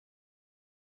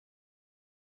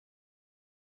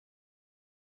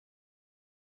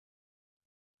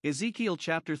Ezekiel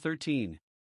chapter 13.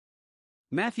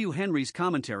 Matthew Henry's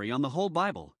Commentary on the Whole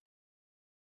Bible.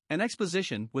 An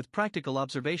exposition with practical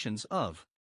observations of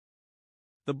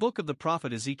the book of the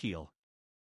prophet Ezekiel.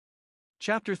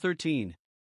 Chapter 13.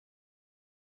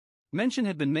 Mention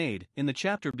had been made, in the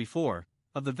chapter before,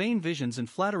 of the vain visions and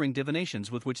flattering divinations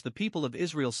with which the people of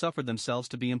Israel suffered themselves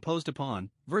to be imposed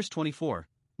upon, verse 24.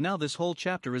 Now this whole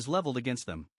chapter is leveled against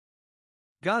them.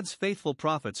 God's faithful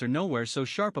prophets are nowhere so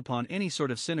sharp upon any sort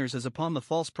of sinners as upon the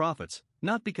false prophets,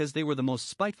 not because they were the most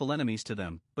spiteful enemies to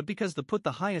them, but because they put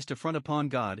the highest affront upon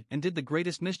God and did the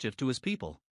greatest mischief to his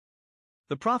people.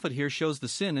 The prophet here shows the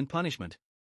sin and punishment.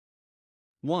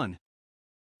 1.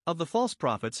 Of the false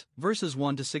prophets, verses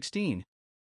 1 to 16.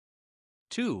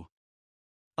 2.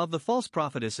 Of the false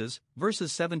prophetesses,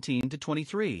 verses 17 to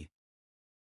 23.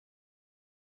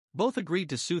 Both agreed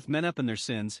to soothe men up in their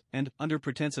sins, and, under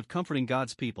pretense of comforting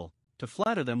God's people, to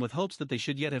flatter them with hopes that they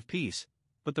should yet have peace.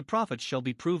 But the prophets shall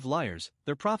be proved liars,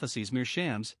 their prophecies mere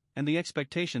shams, and the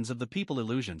expectations of the people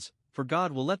illusions, for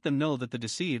God will let them know that the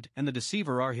deceived and the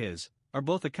deceiver are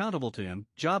both accountable to him.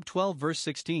 Job 12 verse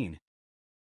 16.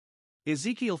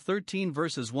 Ezekiel 13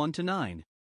 verses 1 to 9.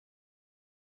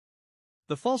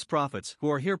 The false prophets who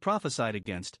are here prophesied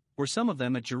against were some of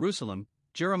them at Jerusalem.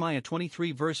 Jeremiah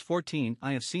 23 verse 14.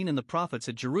 I have seen in the prophets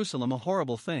at Jerusalem a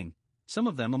horrible thing, some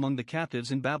of them among the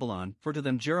captives in Babylon, for to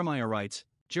them Jeremiah writes,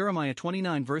 Jeremiah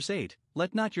 29 verse 8,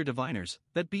 Let not your diviners,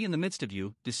 that be in the midst of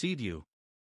you, deceive you.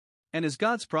 And as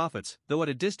God's prophets, though at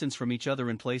a distance from each other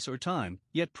in place or time,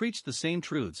 yet preached the same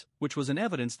truths, which was an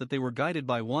evidence that they were guided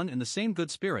by one and the same good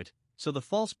spirit, so the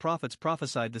false prophets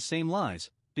prophesied the same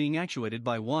lies, being actuated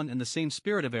by one and the same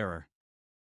spirit of error.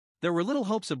 There were little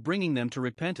hopes of bringing them to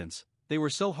repentance. They were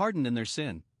so hardened in their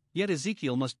sin, yet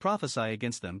Ezekiel must prophesy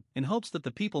against them, in hopes that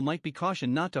the people might be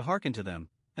cautioned not to hearken to them,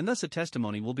 and thus a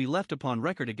testimony will be left upon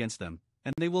record against them,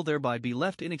 and they will thereby be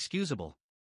left inexcusable.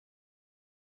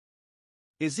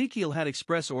 Ezekiel had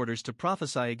express orders to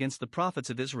prophesy against the prophets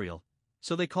of Israel,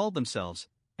 so they called themselves,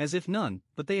 as if none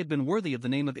but they had been worthy of the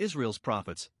name of Israel's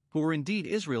prophets, who were indeed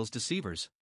Israel's deceivers.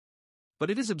 But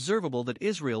it is observable that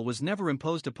Israel was never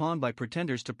imposed upon by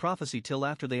pretenders to prophecy till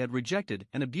after they had rejected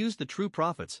and abused the true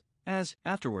prophets, as,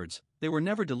 afterwards, they were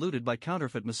never deluded by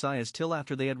counterfeit messiahs till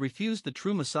after they had refused the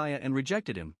true Messiah and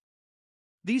rejected him.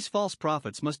 These false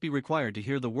prophets must be required to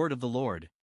hear the word of the Lord.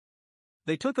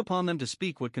 They took upon them to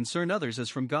speak what concerned others as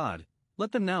from God.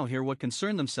 Let them now hear what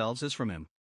concerned themselves as from him.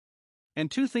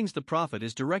 And two things the prophet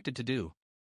is directed to do.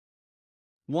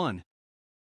 1.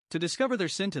 To discover their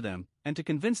sin to them, and to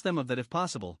convince them of that if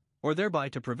possible, or thereby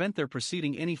to prevent their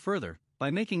proceeding any further,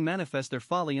 by making manifest their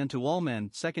folly unto all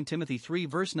men. 2 Timothy 3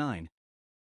 verse 9.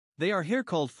 They are here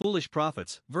called foolish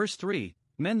prophets, verse 3,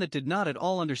 men that did not at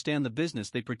all understand the business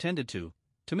they pretended to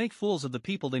make fools of the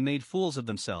people they made fools of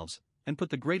themselves, and put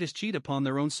the greatest cheat upon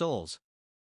their own souls.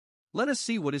 Let us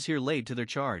see what is here laid to their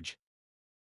charge.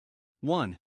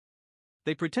 1.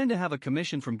 They pretend to have a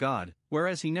commission from God,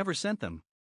 whereas he never sent them.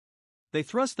 They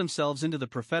thrust themselves into the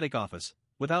prophetic office,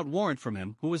 without warrant from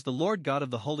him who is the Lord God of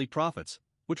the holy prophets,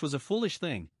 which was a foolish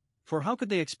thing, for how could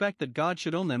they expect that God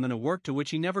should own them in a work to which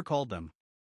he never called them?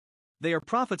 They are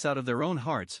prophets out of their own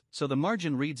hearts, so the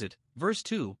margin reads it, verse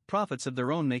 2, prophets of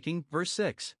their own making, verse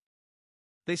 6.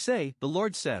 They say, the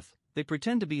Lord saith, they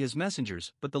pretend to be his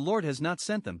messengers, but the Lord has not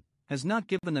sent them, has not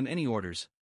given them any orders.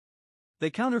 They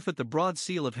counterfeit the broad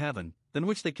seal of heaven, than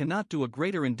which they cannot do a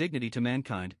greater indignity to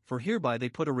mankind, for hereby they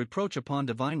put a reproach upon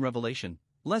divine revelation,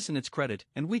 lessen its credit,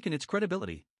 and weaken its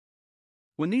credibility.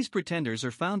 When these pretenders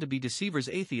are found to be deceivers,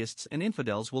 atheists and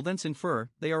infidels will thence infer,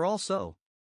 they are all so.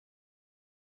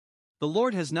 The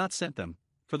Lord has not sent them,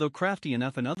 for though crafty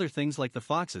enough in other things like the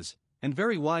foxes, and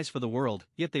very wise for the world,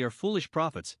 yet they are foolish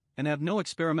prophets, and have no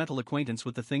experimental acquaintance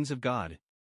with the things of God.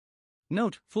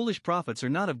 Note, foolish prophets are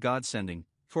not of God's sending,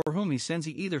 for whom he sends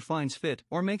he either finds fit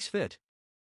or makes fit.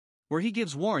 Where he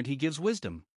gives warrant he gives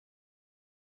wisdom.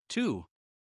 2.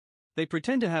 They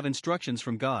pretend to have instructions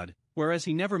from God, whereas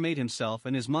he never made himself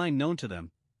and his mind known to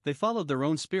them. They followed their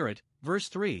own spirit, verse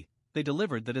 3, they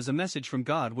delivered that as a message from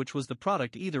God which was the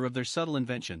product either of their subtle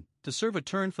invention, to serve a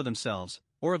turn for themselves,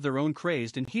 or of their own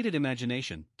crazed and heated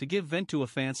imagination, to give vent to a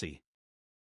fancy.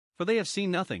 For they have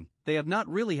seen nothing, they have not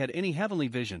really had any heavenly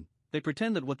vision, they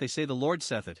pretend that what they say the Lord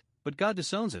saith it, but God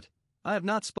disowns it. I have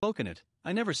not spoken it,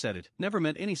 I never said it, never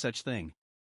meant any such thing.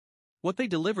 What they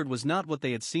delivered was not what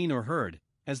they had seen or heard,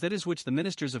 as that is which the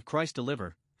ministers of Christ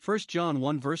deliver, 1 John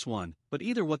 1 verse 1, but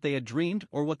either what they had dreamed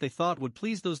or what they thought would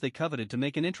please those they coveted to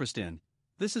make an interest in.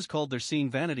 This is called their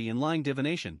seeing vanity and lying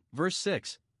divination, verse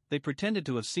 6. They pretended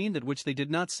to have seen that which they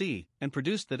did not see, and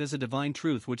produced that as a divine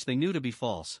truth which they knew to be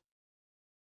false.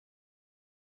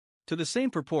 To the same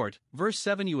purport, verse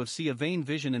 7 you have seen a vain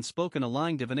vision and spoken a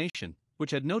lying divination,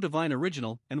 which had no divine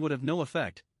original and would have no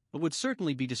effect, but would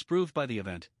certainly be disproved by the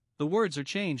event. The words are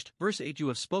changed. Verse 8 you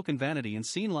have spoken vanity and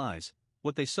seen lies.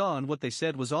 What they saw and what they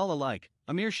said was all alike,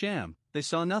 a mere sham. They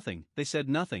saw nothing, they said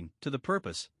nothing, to the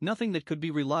purpose, nothing that could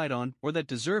be relied on or that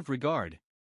deserved regard.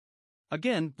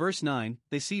 Again, verse 9,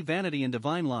 they see vanity and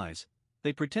divine lies.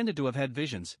 They pretended to have had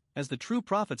visions, as the true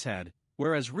prophets had,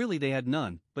 whereas really they had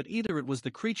none, but either it was the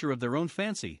creature of their own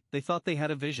fancy, they thought they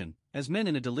had a vision, as men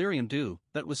in a delirium do,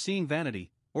 that was seeing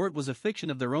vanity, or it was a fiction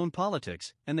of their own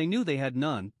politics, and they knew they had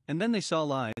none, and then they saw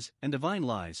lies, and divine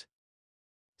lies.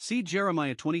 See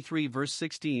Jeremiah 23 verse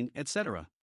 16, etc.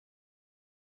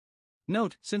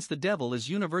 Note, since the devil is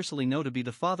universally known to be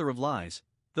the father of lies,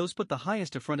 those put the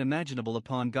highest affront imaginable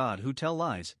upon God who tell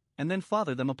lies, and then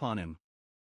father them upon him.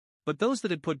 But those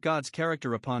that had put God's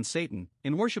character upon Satan,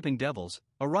 in worshipping devils,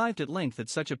 arrived at length at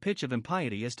such a pitch of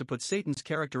impiety as to put Satan's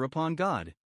character upon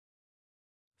God.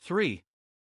 3.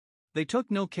 They took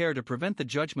no care to prevent the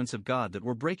judgments of God that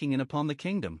were breaking in upon the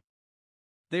kingdom.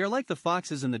 They are like the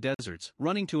foxes in the deserts,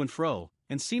 running to and fro,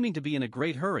 and seeming to be in a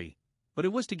great hurry, but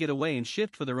it was to get away and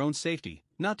shift for their own safety,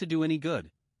 not to do any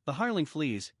good. The hireling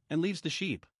flees, and leaves the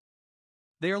sheep.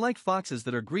 They are like foxes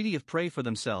that are greedy of prey for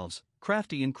themselves,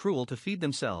 crafty and cruel to feed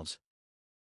themselves.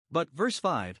 But, verse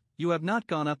 5, you have not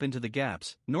gone up into the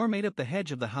gaps, nor made up the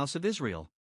hedge of the house of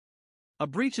Israel. A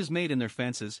breach is made in their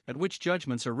fences, at which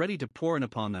judgments are ready to pour in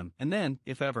upon them, and then,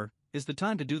 if ever, is the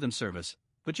time to do them service,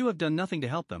 but you have done nothing to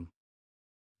help them.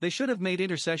 They should have made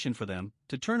intercession for them,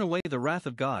 to turn away the wrath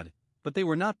of God, but they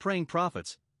were not praying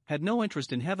prophets, had no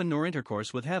interest in heaven nor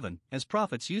intercourse with heaven, as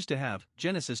prophets used to have,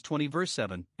 Genesis 20 verse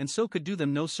 7, and so could do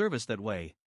them no service that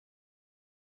way.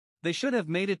 They should have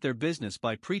made it their business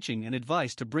by preaching and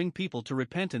advice to bring people to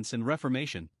repentance and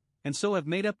reformation, and so have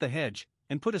made up the hedge,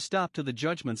 and put a stop to the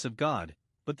judgments of God,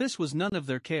 but this was none of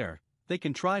their care. They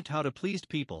contrived how to please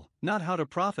people, not how to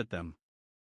profit them.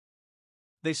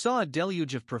 They saw a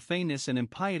deluge of profaneness and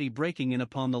impiety breaking in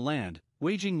upon the land,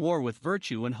 waging war with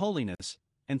virtue and holiness,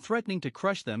 and threatening to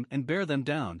crush them and bear them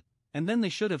down, and then they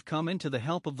should have come in to the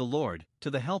help of the Lord,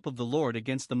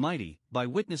 against the mighty, by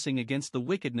witnessing against the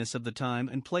wickedness of the time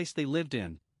and place they lived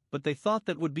in, but they thought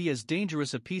that would be as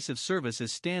dangerous a piece of service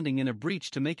as standing in a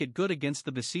breach to make it good against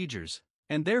the besiegers,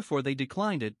 and therefore they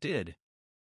declined it, did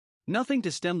nothing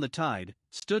to stem the tide,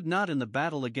 stood not in the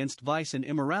battle against vice and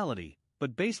immorality,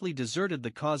 but basely deserted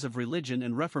the cause of religion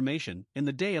and reformation in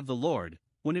the day of the Lord,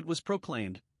 when it was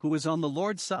proclaimed, who is on the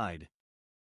Lord's side?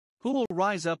 Who will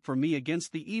rise up for me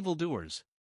against the evildoers?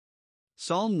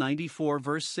 Psalm 94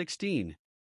 verse 16.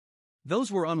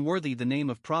 Those were unworthy the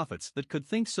name of prophets that could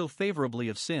think so favorably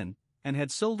of sin, and had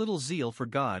so little zeal for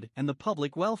God and the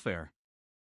public welfare.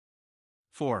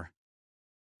 4.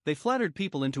 They flattered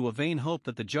people into a vain hope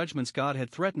that the judgments God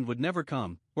had threatened would never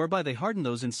come, whereby they hardened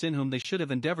those in sin whom they should have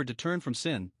endeavored to turn from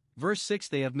sin. Verse 6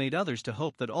 They have made others to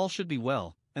hope that all should be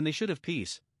well, and they should have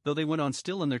peace, though they went on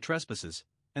still in their trespasses,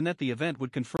 and that the event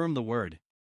would confirm the word.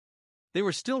 They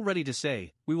were still ready to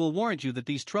say, we will warrant you that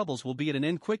these troubles will be at an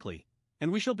end quickly,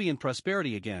 and we shall be in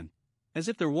prosperity again, as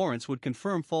if their warrants would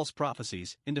confirm false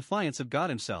prophecies, in defiance of God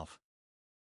himself.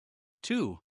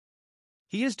 2.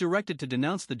 He is directed to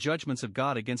denounce the judgments of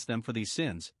God against them for these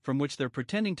sins, from which their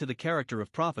pretending to the character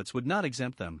of prophets would not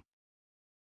exempt them.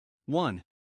 1.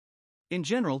 In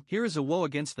general, here is a woe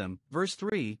against them, verse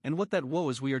 3, and what that woe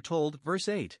is we are told, verse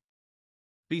 8.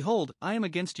 Behold, I am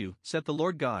against you, saith the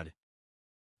Lord God.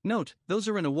 Note, those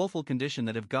are in a woeful condition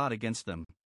that have God against them.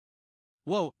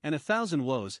 Woe, and 1,000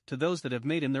 woes, to those that have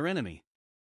made him their enemy.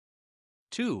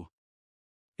 2.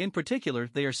 In particular,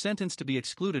 they are sentenced to be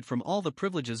excluded from all the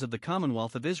privileges of the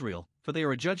commonwealth of Israel, for they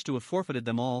are adjudged to have forfeited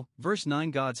them all. Verse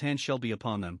 9 God's hand shall be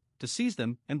upon them, to seize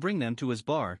them, and bring them to his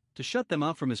bar, to shut them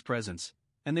out from his presence,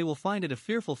 and they will find it a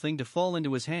fearful thing to fall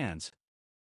into his hands.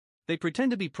 They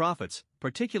pretend to be prophets,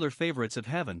 particular favorites of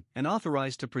heaven, and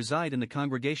authorized to preside in the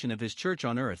congregation of his church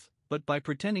on earth, but by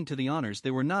pretending to the honors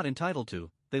they were not entitled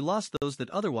to, they lost those that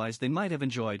otherwise they might have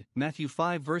enjoyed. Matthew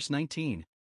 5 verse 19.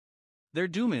 Their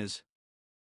doom is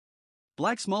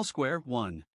black small square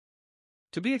 1.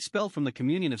 To be expelled from the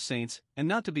communion of saints, and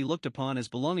not to be looked upon as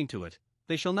belonging to it.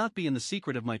 They shall not be in the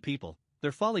secret of my people,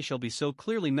 their folly shall be so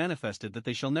clearly manifested that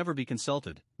they shall never be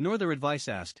consulted, nor their advice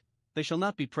asked. They shall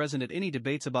not be present at any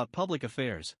debates about public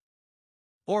affairs.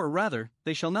 Or rather,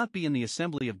 they shall not be in the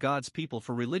assembly of God's people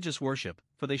for religious worship,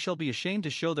 for they shall be ashamed to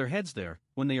show their heads there,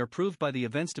 when they are proved by the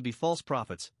events to be false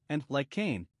prophets, and, like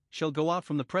Cain, shall go out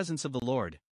from the presence of the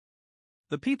Lord.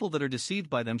 The people that are deceived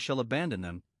by them shall abandon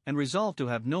them, and resolve to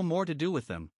have no more to do with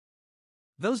them.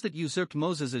 Those that usurped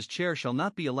Moses' chair shall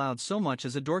not be allowed so much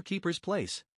as a doorkeeper's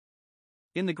place.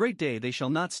 In the great day they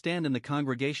shall not stand in the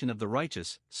congregation of the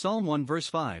righteous, Psalm 1 verse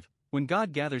 5, when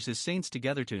God gathers his saints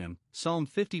together to him, Psalm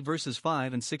 50 verses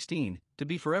 5 and 16, to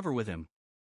be forever with him.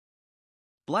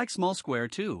 Black small square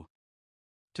 2.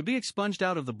 To be expunged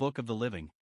out of the book of the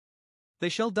living. They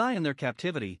shall die in their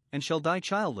captivity, and shall die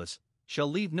childless, shall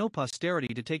leave no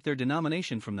posterity to take their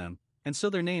denomination from them, and so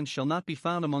their names shall not be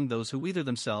found among those who either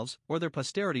themselves or their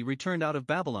posterity returned out of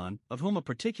Babylon, of whom a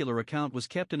particular account was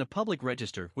kept in a public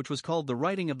register which was called the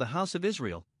writing of the house of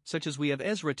Israel, such as we have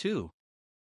Ezra 2.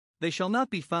 They shall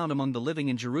not be found among the living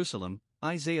in Jerusalem,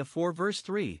 Isaiah 4 verse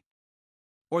 3.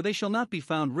 Or they shall not be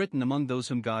found written among those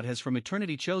whom God has from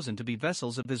eternity chosen to be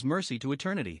vessels of his mercy to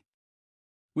eternity.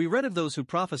 We read of those who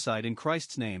prophesied in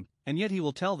Christ's name, and yet he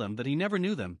will tell them that he never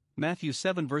knew them, Matthew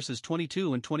 7 verses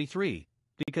 22 and 23,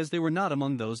 because they were not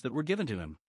among those that were given to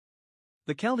him.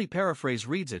 The Chaldee paraphrase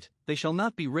reads it, they shall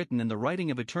not be written in the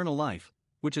writing of eternal life,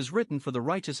 which is written for the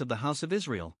righteous of the house of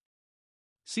Israel.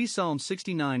 See Psalm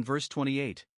 69 verse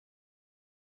 28.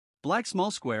 Black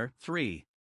small square 3.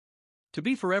 To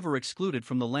be forever excluded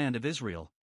from the land of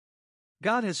Israel.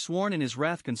 God has sworn in his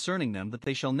wrath concerning them that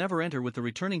they shall never enter with the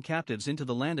returning captives into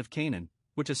the land of Canaan,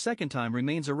 which a second time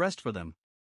remains a rest for them.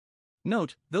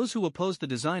 Note, those who oppose the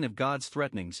design of God's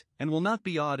threatenings, and will not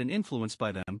be awed and influenced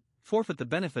by them, forfeit the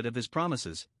benefit of his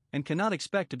promises, and cannot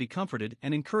expect to be comforted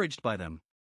and encouraged by them.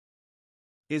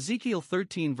 Ezekiel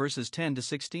 13 verses 10 to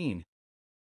 16.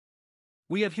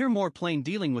 We have here more plain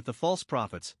dealing with the false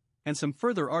prophets, and some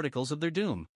further articles of their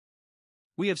doom.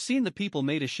 We have seen the people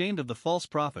made ashamed of the false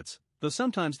prophets, though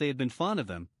sometimes they had been fond of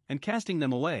them, and casting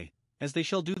them away, as they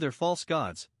shall do their false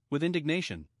gods, with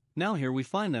indignation. Now here we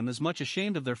find them as much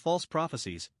ashamed of their false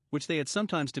prophecies, which they had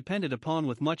sometimes depended upon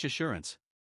with much assurance.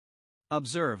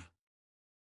 Observe.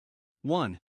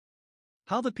 1.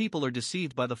 How the people are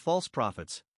deceived by the false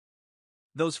prophets.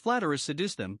 Those flatterers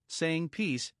seduced them, saying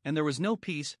peace, and there was no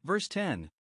peace, verse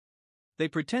 10. They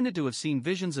pretended to have seen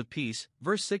visions of peace,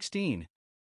 verse 16.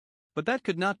 But that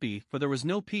could not be, for there was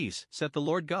no peace, saith the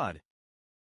Lord God.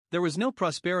 There was no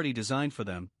prosperity designed for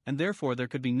them, and therefore there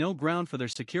could be no ground for their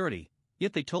security,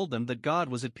 yet they told them that God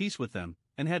was at peace with them,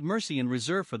 and had mercy in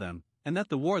reserve for them, and that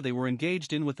the war they were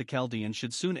engaged in with the Chaldeans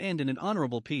should soon end in an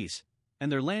honorable peace,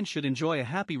 and their land should enjoy a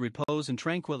happy repose and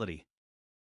tranquility.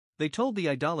 They told the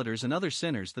idolaters and other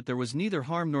sinners that there was neither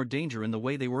harm nor danger in the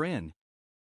way they were in.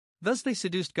 Thus they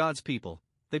seduced God's people,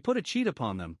 they put a cheat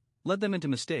upon them, led them into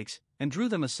mistakes, and drew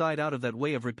them aside out of that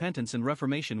way of repentance and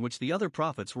reformation which the other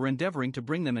prophets were endeavoring to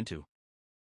bring them into.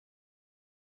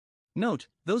 Note,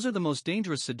 those are the most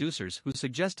dangerous seducers who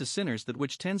suggest to sinners that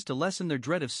which tends to lessen their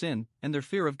dread of sin and their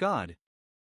fear of God.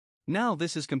 Now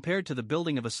this is compared to the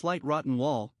building of a slight rotten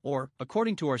wall, or,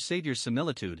 according to our Saviour's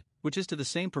similitude, which is to the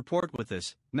same purport with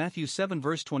this, Matthew 7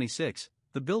 verse 26,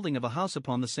 the building of a house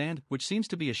upon the sand, which seems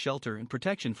to be a shelter and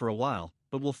protection for a while,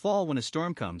 but will fall when a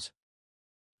storm comes.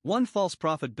 One false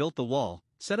prophet built the wall,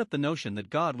 set up the notion that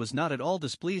God was not at all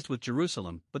displeased with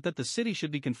Jerusalem, but that the city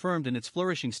should be confirmed in its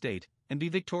flourishing state, and be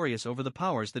victorious over the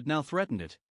powers that now threatened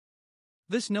it.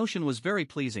 This notion was very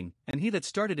pleasing, and he that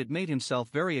started it made himself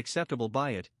very acceptable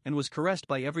by it, and was caressed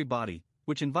by every body,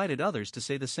 which invited others to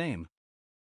say the same.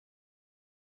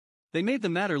 They made the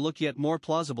matter look yet more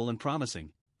plausible and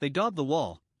promising. They daubed the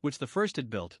wall, which the first had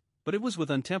built, but it was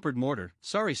with untempered mortar,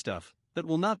 sorry stuff, that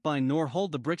will not bind nor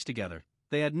hold the bricks together.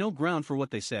 They had no ground for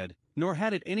what they said, nor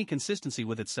had it any consistency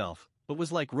with itself, but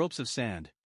was like ropes of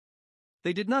sand.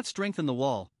 They did not strengthen the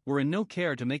wall, were in no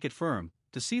care to make it firm,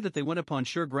 to see that they went upon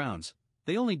sure grounds.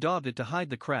 They only daubed it to hide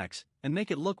the cracks, and make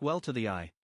it look well to the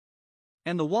eye.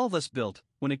 And the wall thus built,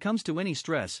 when it comes to any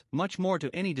stress, much more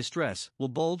to any distress, will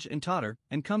bulge and totter,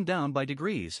 and come down by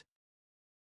degrees.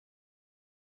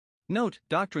 Note,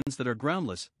 doctrines that are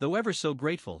groundless, though ever so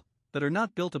grateful, that are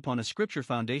not built upon a scripture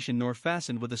foundation nor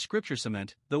fastened with a scripture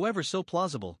cement, though ever so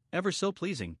plausible, ever so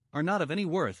pleasing, are not of any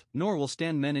worth, nor will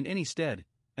stand men in any stead,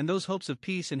 and those hopes of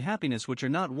peace and happiness which are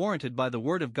not warranted by the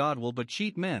word of God will but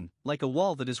cheat men, like a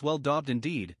wall that is well daubed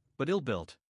indeed, but ill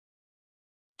built.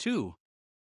 2.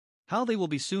 How they will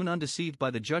be soon undeceived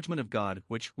by the judgment of God,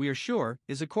 which, we are sure,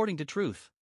 is according to truth.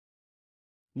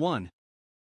 1.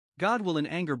 God will in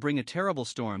anger bring a terrible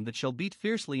storm that shall beat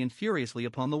fiercely and furiously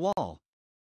upon the wall.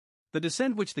 The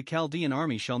descent which the Chaldean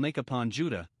army shall make upon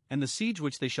Judah, and the siege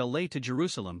which they shall lay to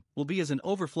Jerusalem, will be as an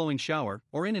overflowing shower,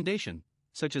 or inundation,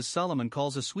 such as Solomon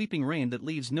calls a sweeping rain that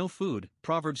leaves no food,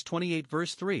 Proverbs 28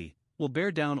 verse 3, will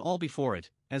bear down all before it,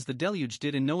 as the deluge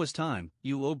did in Noah's time,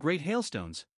 great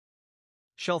hailstones.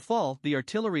 Shall fall, the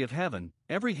artillery of heaven,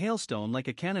 every hailstone like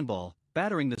a cannonball,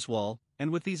 battering this wall,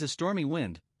 and with these a stormy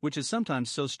wind, which is sometimes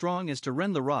so strong as to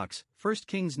rend the rocks, 1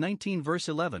 Kings 19 verse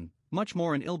 11, much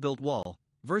more an ill-built wall,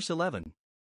 verse 11.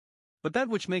 But that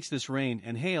which makes this rain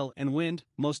and hail and wind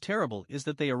most terrible is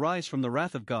that they arise from the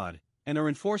wrath of God, and are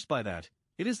enforced by that.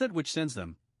 It is that which sends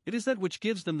them, it is that which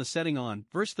gives them the setting on,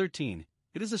 verse 13.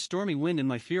 It is a stormy wind in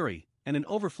my fury, and an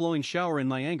overflowing shower in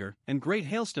my anger, and great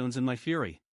hailstones in my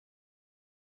fury.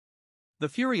 The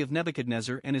fury of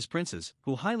Nebuchadnezzar and his princes,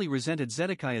 who highly resented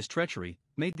Zedekiah's treachery,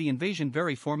 made the invasion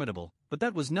very formidable, but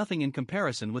that was nothing in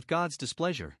comparison with God's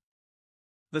displeasure.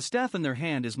 The staff in their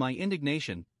hand is my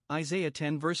indignation, Isaiah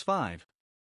 10 verse 5.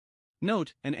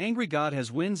 Note, an angry God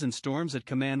has winds and storms at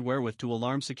command wherewith to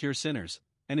alarm secure sinners,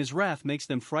 and his wrath makes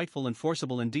them frightful and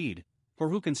forcible indeed, for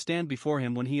who can stand before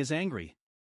him when he is angry?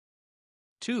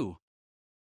 2.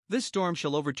 This storm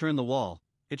shall overturn the wall,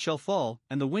 it shall fall,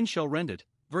 and the wind shall rend it,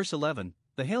 verse 11,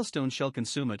 the hailstones shall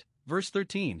consume it, verse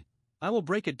 13, I will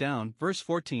break it down, verse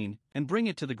 14, and bring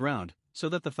it to the ground, so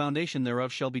that the foundation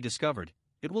thereof shall be discovered.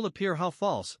 It will appear how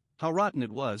false, how rotten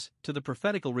it was, to the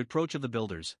prophetical reproach of the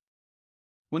builders.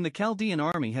 When the Chaldean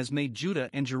army has made Judah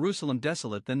and Jerusalem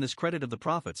desolate, then this credit of the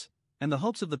prophets, and the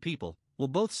hopes of the people, will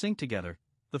both sink together.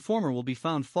 The former will be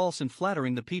found false in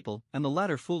flattering the people, and the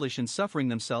latter foolish in suffering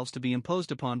themselves to be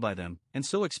imposed upon by them, and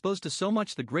so exposed to so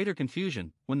much the greater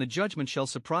confusion, when the judgment shall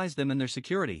surprise them in their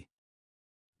security.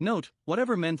 Note,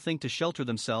 whatever men think to shelter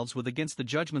themselves with against the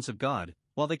judgments of God,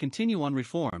 while they continue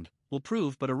unreformed, will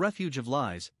prove but a refuge of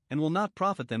lies, and will not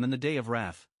profit them in the day of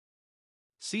wrath.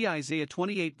 See Isaiah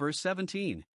 28 verse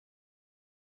 17.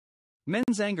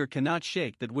 Men's anger cannot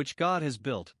shake that which God has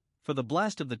built, for the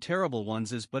blast of the terrible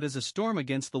ones is but as a storm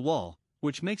against the wall,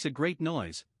 which makes a great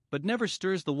noise, but never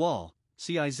stirs the wall.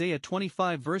 See Isaiah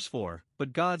 25 verse 4,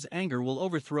 but God's anger will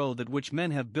overthrow that which men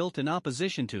have built in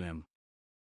opposition to him.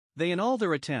 They in all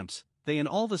their attempts, they in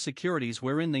all the securities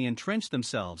wherein they entrench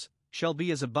themselves, shall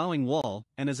be as a bowing wall,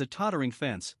 and as a tottering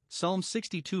fence, Psalm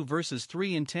 62 verses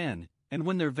 3 and 10, and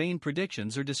when their vain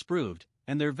predictions are disproved,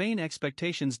 and their vain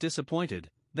expectations disappointed,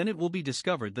 then it will be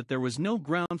discovered that there was no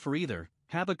ground for either,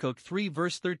 Habakkuk 3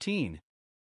 verse 13.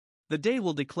 The day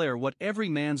will declare what every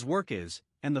man's work is,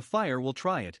 and the fire will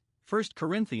try it, 1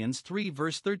 Corinthians 3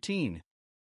 verse 13.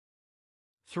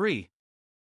 3.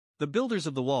 The builders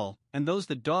of the wall, and those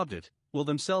that daubed it, will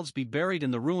themselves be buried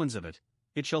in the ruins of it.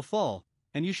 It shall fall,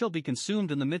 and you shall be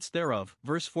consumed in the midst thereof,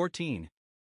 verse 14.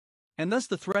 And thus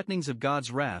the threatenings of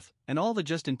God's wrath, and all the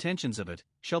just intentions of it,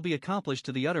 shall be accomplished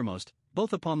to the uttermost,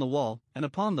 both upon the wall, and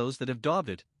upon those that have daubed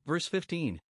it, verse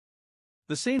 15.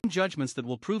 The same judgments that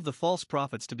will prove the false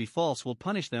prophets to be false will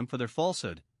punish them for their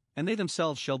falsehood, and they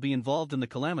themselves shall be involved in the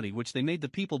calamity which they made the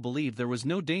people believe there was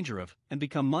no danger of, and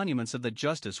become monuments of that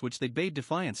justice which they bade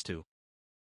defiance to.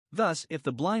 Thus, if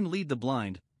the blind lead the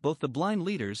blind, both the blind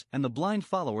leaders and the blind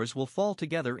followers will fall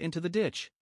together into the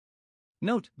ditch.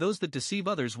 Note, those that deceive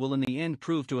others will in the end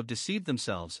prove to have deceived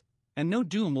themselves, and no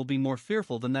doom will be more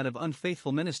fearful than that of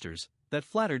unfaithful ministers, that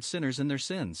flattered sinners in their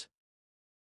sins.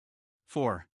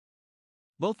 4.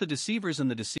 Both the deceivers and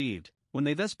the deceived, when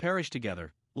they thus perish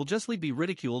together, will justly be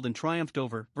ridiculed and triumphed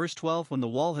over. Verse 12, when the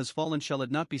wall has fallen, shall it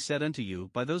not be said unto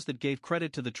you by those that gave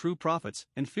credit to the true prophets,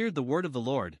 and feared the word of the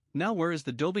Lord, now where is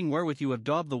the daubing wherewith you have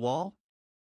daubed the wall?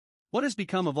 What has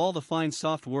become of all the fine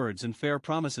soft words and fair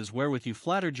promises wherewith you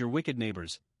flattered your wicked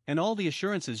neighbors, and all the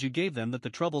assurances you gave them that the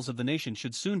troubles of the nation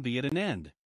should soon be at an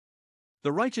end?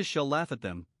 The righteous shall laugh at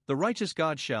them, the righteous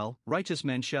righteous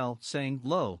men shall, saying,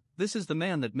 Lo, this is the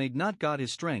man that made not God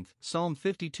his strength, Psalm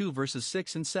 52 verses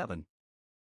 6 and 7.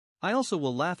 I also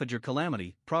will laugh at your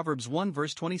calamity, Proverbs 1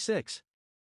 verse 26.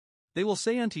 They will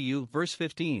say unto you, verse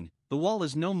 15, the wall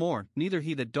is no more, neither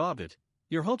he that daubed it,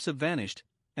 your hopes have vanished,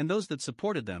 and those that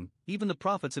supported them, even the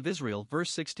prophets of Israel,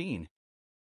 verse 16.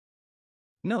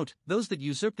 Note, those that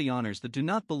usurp the honors that do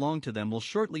not belong to them will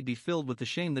shortly be filled with the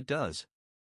shame that does.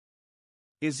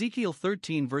 Ezekiel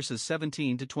 13 verses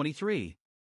 17 to 23.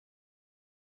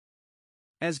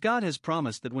 As God has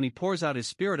promised that when he pours out his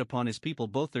Spirit upon his people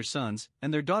both their sons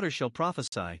and their daughters shall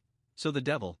prophesy, so the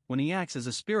devil, when he acts as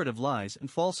a spirit of lies and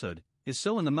falsehood, is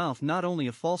so in the mouth not only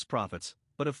of false prophets,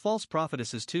 but of false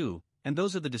prophetesses too, and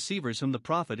those are the deceivers whom the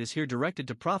prophet is here directed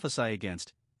to prophesy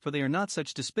against, for they are not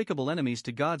such despicable enemies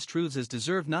to God's truths as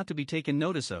deserve not to be taken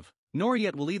notice of, nor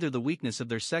yet will either the weakness of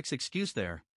their sex excuse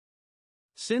their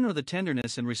sin or the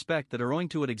tenderness and respect that are owing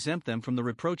to it exempt them from the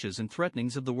reproaches and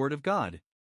threatenings of the word of God.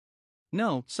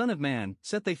 No, Son of man,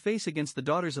 set thy face against the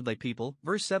daughters of thy people,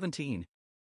 verse 17.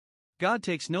 God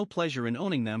takes no pleasure in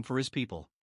owning them for his people.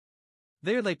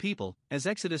 They are thy people, as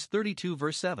Exodus 32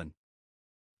 verse 7.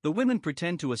 The women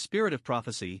pretend to a spirit of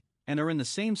prophecy, and are in the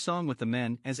same song with the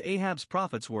men as Ahab's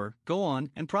prophets were, go on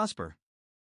and prosper.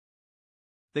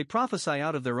 They prophesy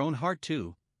out of their own heart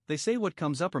too, they say what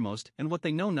comes uppermost and what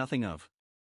they know nothing of.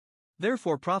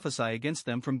 Therefore prophesy against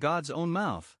them from God's own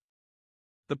mouth.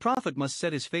 The prophet must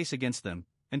set his face against them,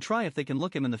 and try if they can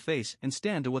look him in the face and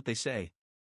stand to what they say.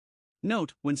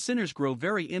 Note, when sinners grow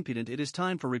very impudent, it is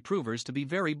time for reprovers to be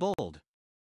very bold.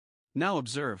 Now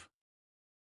observe.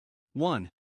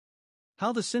 1.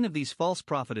 How the sin of these false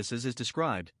prophetesses is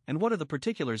described, and what are the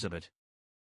particulars of it.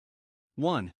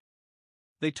 1.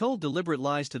 They told deliberate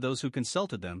lies to those who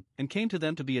consulted them, and came to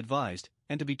them to be advised,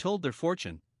 and to be told their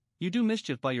fortune. You do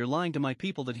mischief by your lying to my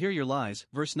people that hear your lies.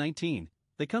 Verse 19.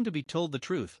 They come to be told the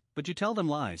truth, but you tell them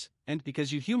lies, and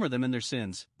because you humor them in their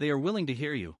sins, they are willing to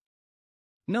hear you.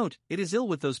 Note, it is ill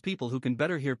with those people who can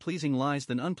better hear pleasing lies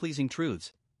than unpleasing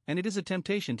truths, and it is a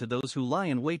temptation to those who lie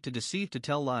in wait to deceive to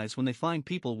tell lies when they find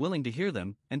people willing to hear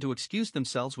them, and to excuse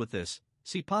themselves with this.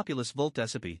 See Populus Vult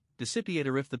Decipi,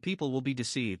 Decipiator. If the people will be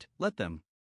deceived, let them.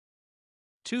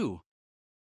 2.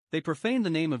 They profane the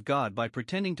name of God by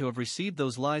pretending to have received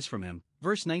those lies from him.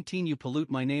 Verse 19. You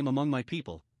pollute my name among my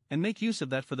people, and make use of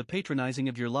that for the patronizing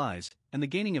of your lies, and the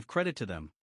gaining of credit to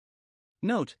them.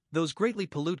 Note, those greatly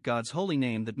pollute God's holy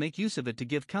name that make use of it to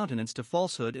give countenance to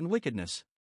falsehood and wickedness.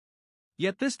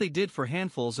 Yet this they did for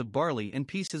handfuls of barley and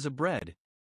pieces of bread.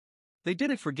 They did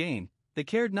it for gain, they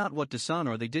cared not what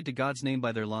dishonor they did to God's name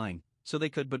by their lying, so they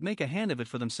could but make a hand of it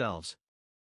for themselves.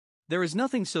 There is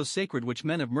nothing so sacred which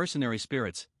men of mercenary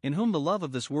spirits, in whom the love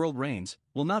of this world reigns,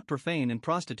 will not profane and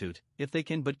prostitute, if they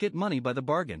can but get money by the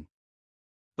bargain.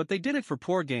 But they did it for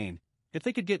poor gain. If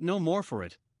they could get no more for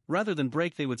it, rather than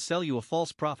break, they would sell you a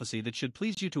false prophecy that should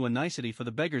please you to a nicety for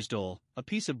the beggar's dole, a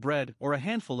piece of bread or a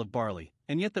handful of barley,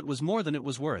 and yet that was more than it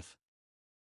was worth.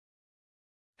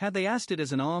 Had they asked it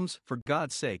as an alms, for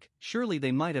God's sake, surely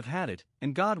they might have had it,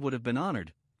 and God would have been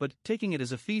honored. But, taking it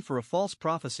as a fee for a false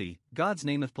prophecy, God's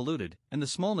name is polluted, and the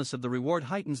smallness of the reward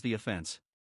heightens the offense.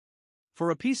 For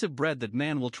a piece of bread that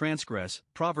man will transgress,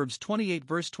 Proverbs 28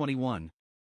 verse 21.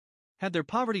 Had their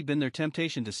poverty been their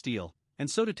temptation to steal, and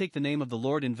so to take the name of the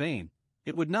Lord in vain,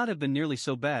 it would not have been nearly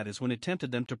so bad as when it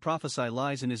tempted them to prophesy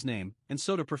lies in his name, and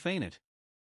so to profane it.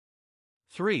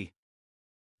 3.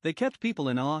 They kept people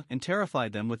in awe and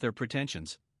terrified them with their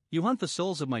pretensions. You hunt the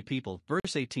souls of my people,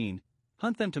 verse 18.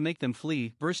 Hunt them to make them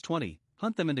flee, verse 20,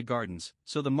 hunt them into gardens,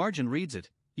 so the margin reads it.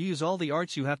 You use all the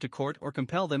arts you have to court or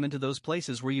compel them into those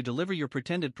places where you deliver your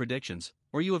pretended predictions,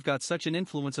 or you have got such an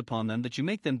influence upon them that you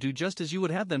make them do just as you would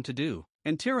have them to do,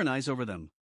 and tyrannize over them.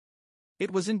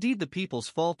 It was indeed the people's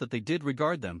fault that they did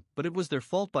regard them, but it was their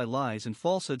fault by lies and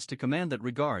falsehoods to command that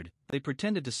regard. They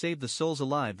pretended to save the souls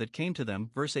alive that came to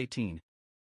them, verse 18.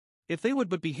 If they would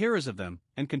but be hearers of them,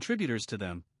 and contributors to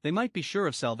them, they might be sure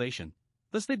of salvation.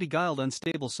 Thus they beguiled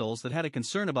unstable souls that had a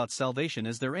concern about salvation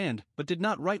as their end, but did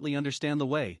not rightly understand the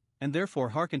way, and therefore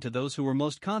hearkened to those who were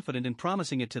most confident in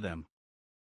promising it to them.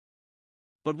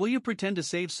 But will you pretend to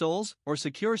save souls, or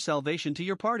secure salvation to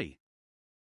your party?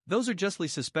 Those are justly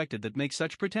suspected that make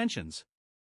such pretensions.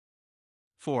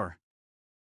 4.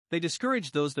 They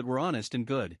discouraged those that were honest and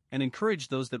good, and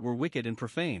encouraged those that were wicked and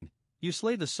profane. You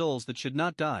slay the souls that should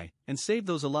not die, and save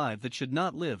those alive that should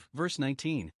not live, verse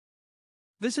 19.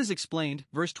 This is explained,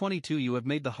 verse 22. You have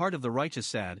made the heart of the righteous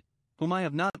sad, whom I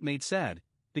have not made sad,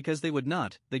 because they would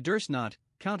not, they durst not,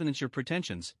 countenance your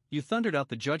pretensions. You thundered out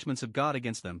the judgments of God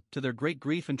against them, to their great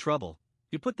grief and trouble.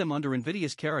 You put them under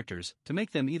invidious characters, to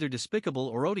make them either despicable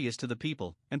or odious to the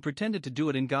people, and pretended to do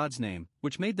it in God's name,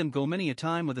 which made them go many a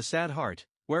time with a sad heart,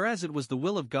 whereas it was the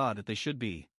will of God that they should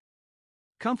be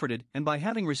comforted, and by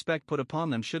having respect put upon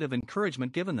them should have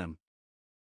encouragement given them.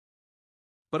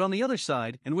 But on the other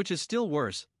side, and which is still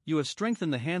worse, you have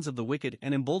strengthened the hands of the wicked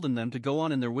and emboldened them to go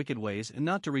on in their wicked ways and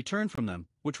not to return from them,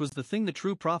 which was the thing the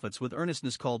true prophets with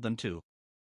earnestness called them to.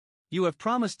 You have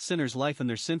promised sinners life in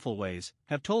their sinful ways,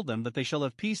 have told them that they shall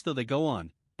have peace though they go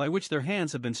on, by which their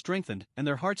hands have been strengthened and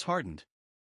their hearts hardened.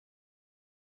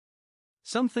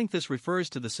 Some think this refers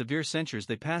to the severe censures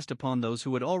they passed upon those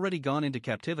who had already gone into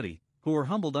captivity, who were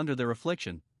humbled under their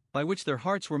affliction, by which their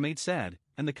hearts were made sad,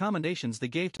 and the commendations they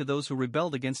gave to those who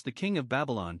rebelled against the king of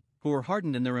Babylon, who were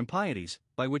hardened in their impieties,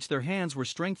 by which their hands were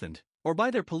strengthened, or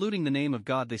by their polluting the name of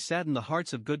God they saddened the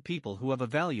hearts of good people who have a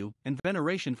value and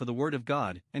veneration for the word of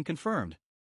God, and confirmed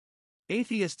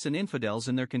atheists and infidels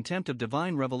in their contempt of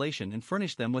divine revelation and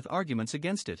furnished them with arguments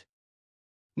against it.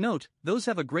 Note, those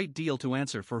have a great deal to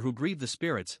answer for who grieve the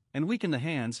spirits, and weaken the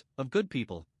hands, of good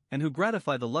people, and who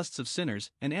gratify the lusts of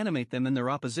sinners, and animate them in their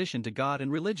opposition to God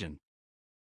and religion.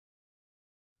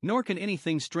 Nor can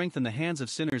anything strengthen the hands of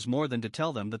sinners more than to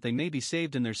tell them that they may be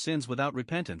saved in their sins without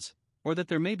repentance, or that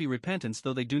there may be repentance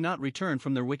though they do not return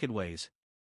from their wicked ways.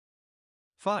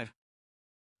 5.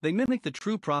 They mimicked the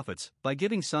true prophets by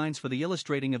giving signs for the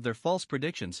illustrating of their false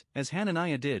predictions, as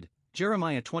Hananiah did,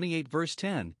 Jeremiah 28 verse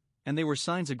 10, and they were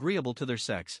signs agreeable to their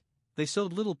sex. They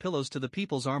sewed little pillows to the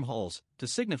people's armholes, to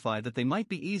signify that they might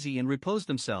be easy and repose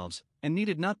themselves, and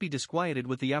needed not be disquieted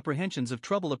with the apprehensions of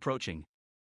trouble approaching.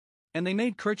 And they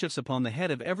made kerchiefs upon the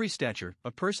head of every stature,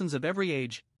 of persons of every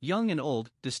age, young and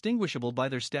old, distinguishable by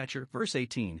their stature. Verse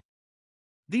 18.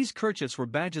 These kerchiefs were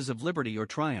badges of liberty or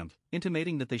triumph,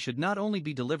 intimating that they should not only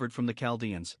be delivered from the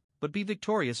Chaldeans, but be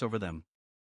victorious over them.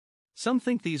 Some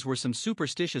think these were some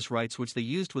superstitious rites which they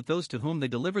used with those to whom they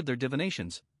delivered their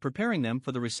divinations, preparing them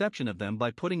for the reception of them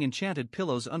by putting enchanted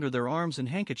pillows under their arms and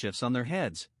handkerchiefs on their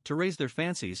heads, to raise their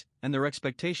fancies and their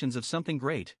expectations of something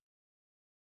great.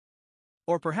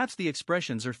 Or perhaps the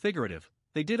expressions are figurative.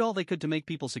 They did all they could to make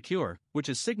people secure, which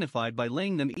is signified by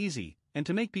laying them easy, and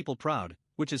to make people proud,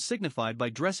 which is signified by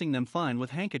dressing them fine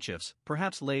with handkerchiefs,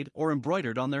 perhaps laid or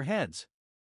embroidered on their heads.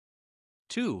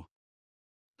 2.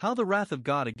 How the wrath of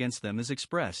God against them is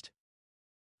expressed.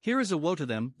 Here is a woe to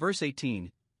them, verse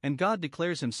 18, and God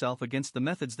declares himself against the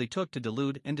methods they took to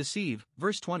delude and deceive,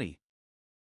 verse 20.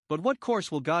 But what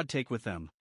course will God take with them?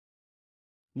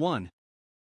 1.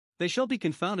 They shall be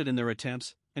confounded in their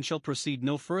attempts, and shall proceed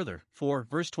no further, for,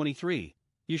 verse 23,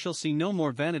 you shall see no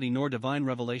more vanity nor divine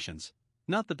revelations,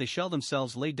 not that they shall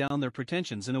themselves lay down their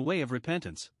pretensions in a way of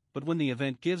repentance, but when the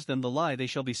event gives them the lie they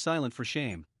shall be silent for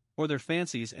shame, or their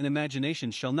fancies and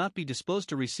imaginations shall not be disposed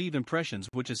to receive impressions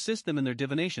which assist them in their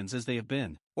divinations as they have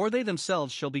been, or they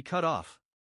themselves shall be cut off.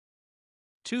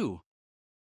 2.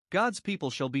 God's people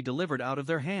shall be delivered out of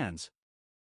their hands.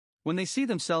 When they see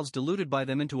themselves deluded by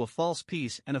them into a false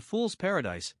peace and a fool's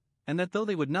paradise, and that though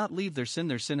they would not leave their sin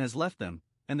has left them,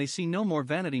 and they see no more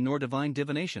vanity nor divine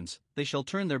divinations, they shall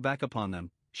turn their back upon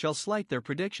them, shall slight their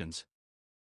predictions.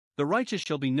 The righteous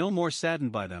shall be no more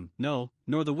saddened by them, no,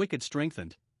 nor the wicked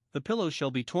strengthened. The pillows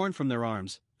shall be torn from their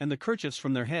arms, and the kerchiefs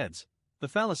from their heads. The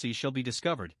fallacies shall be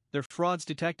discovered, their frauds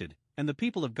detected, and the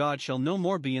people of God shall no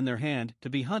more be in their hand, to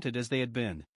be hunted as they had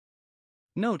been.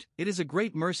 Note, it is a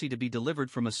great mercy to be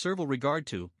delivered from a servile regard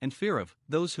to, and fear of,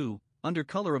 those who, under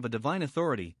color of a divine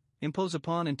authority, impose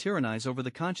upon and tyrannize over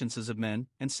the consciences of men,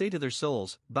 and say to their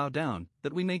souls, bow down,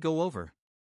 that we may go over.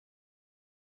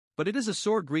 But it is a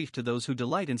sore grief to those who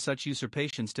delight in such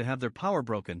usurpations to have their power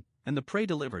broken, and the prey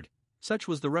delivered. Such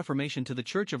was the Reformation to the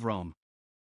Church of Rome.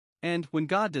 And, when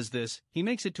God does this, he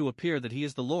makes it to appear that he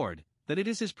is the Lord, that it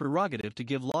is his prerogative to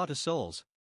give law to souls.